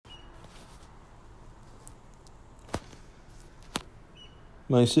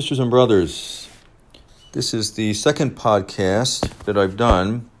My sisters and brothers, this is the second podcast that I've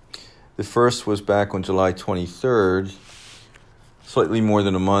done. The first was back on July 23rd, slightly more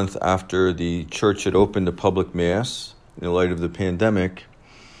than a month after the church had opened a public mass in light of the pandemic.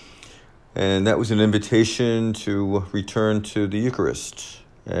 And that was an invitation to return to the Eucharist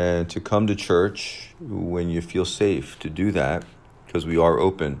and to come to church when you feel safe to do that, because we are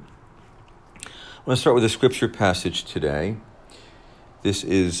open. I want to start with a scripture passage today. This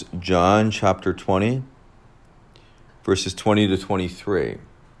is John chapter 20, verses 20 to 23.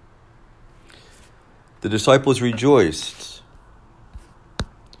 The disciples rejoiced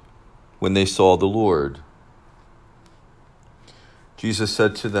when they saw the Lord. Jesus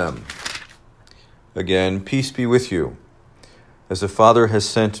said to them, "Again, peace be with you. As the Father has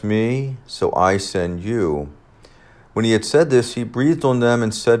sent me, so I send you." When he had said this, he breathed on them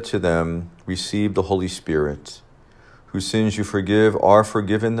and said to them, "Receive the Holy Spirit. Whose sins you forgive are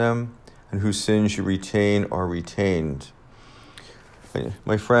forgiven them, and whose sins you retain are retained."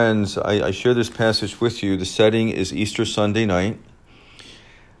 My friends, I share this passage with you. The setting is Easter Sunday night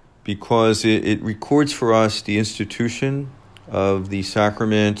because it records for us the institution of the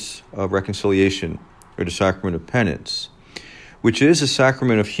sacrament of reconciliation, or the sacrament of penance, which is a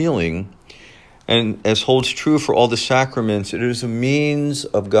sacrament of healing. And as holds true for all the sacraments, it is a means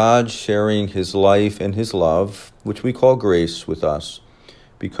of God sharing his life and his love, which we call grace, with us,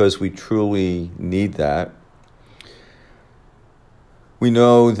 because we truly need that. We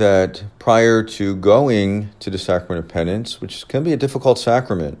know that prior to going to the sacrament of penance, which can be a difficult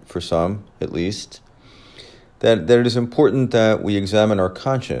sacrament for some, at least, that it is important that we examine our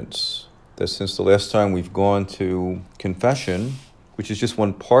conscience, that since the last time we've gone to confession, which is just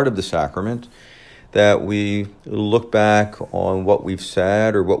one part of the sacrament, that we look back on what we've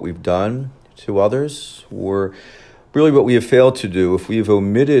said or what we've done to others, or really what we have failed to do, if we have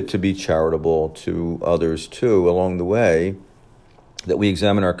omitted to be charitable to others too along the way, that we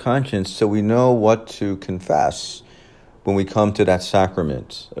examine our conscience so we know what to confess when we come to that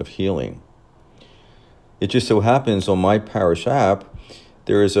sacrament of healing. It just so happens on my parish app,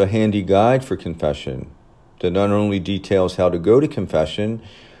 there is a handy guide for confession that not only details how to go to confession,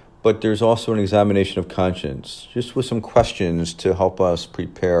 but there's also an examination of conscience, just with some questions to help us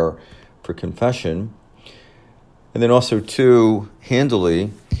prepare for confession. And then also, too,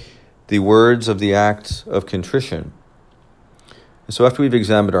 handily, the words of the act of contrition. And so after we've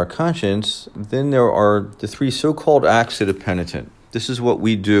examined our conscience, then there are the three so-called acts of the penitent. This is what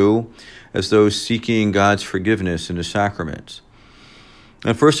we do as those seeking God's forgiveness in the sacraments.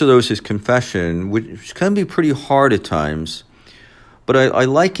 And first of those is confession, which can be pretty hard at times. But I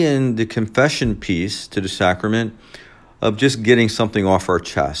liken the confession piece to the sacrament of just getting something off our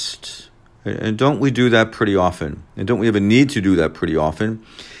chest. And don't we do that pretty often? And don't we have a need to do that pretty often?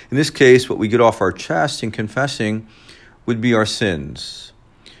 In this case, what we get off our chest in confessing would be our sins.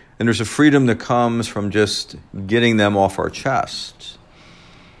 And there's a freedom that comes from just getting them off our chest.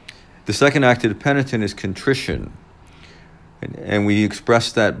 The second act of the penitent is contrition. And we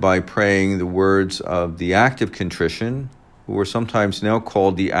express that by praying the words of the act of contrition, or sometimes now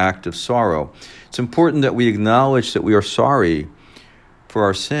called the act of sorrow. It's important that we acknowledge that we are sorry for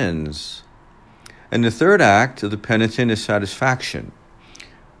our sins. And the third act of the penitent is satisfaction.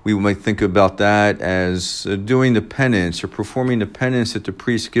 We might think about that as doing the penance or performing the penance that the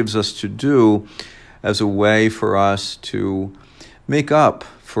priest gives us to do as a way for us to make up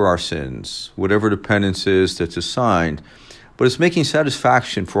for our sins, whatever the penance is that's assigned. But it's making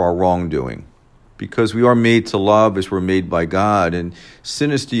satisfaction for our wrongdoing, because we are made to love as we're made by God, and sin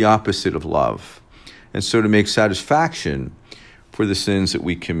is the opposite of love. And so to make satisfaction for the sins that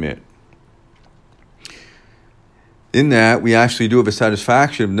we commit. In that, we actually do have a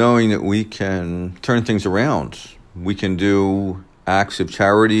satisfaction of knowing that we can turn things around. We can do acts of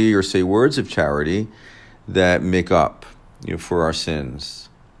charity or say words of charity that make up, for our sins.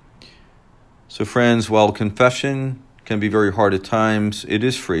 So friends, while confession can be very hard at times, it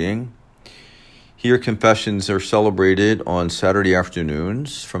is freeing. Here, confessions are celebrated on Saturday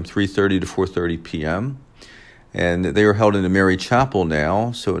afternoons from 3:30 to 4:30 p.m., and they are held in the Mary Chapel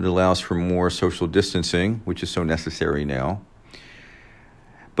now, so it allows for more social distancing, which is so necessary now.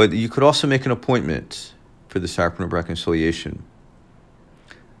 But you could also make an appointment for the Sacrament of Reconciliation.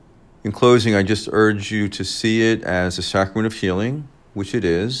 In closing, I just urge you to see it as a sacrament of healing, which it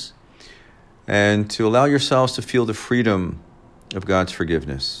is, and to allow yourselves to feel the freedom of God's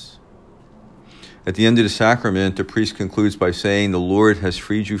forgiveness. At the end of the sacrament, the priest concludes by saying, "The Lord has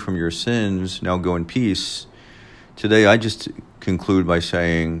freed you from your sins, now go in peace." Today, I just conclude by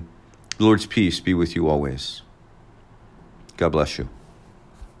saying, "The Lord's peace be with you always." God bless you.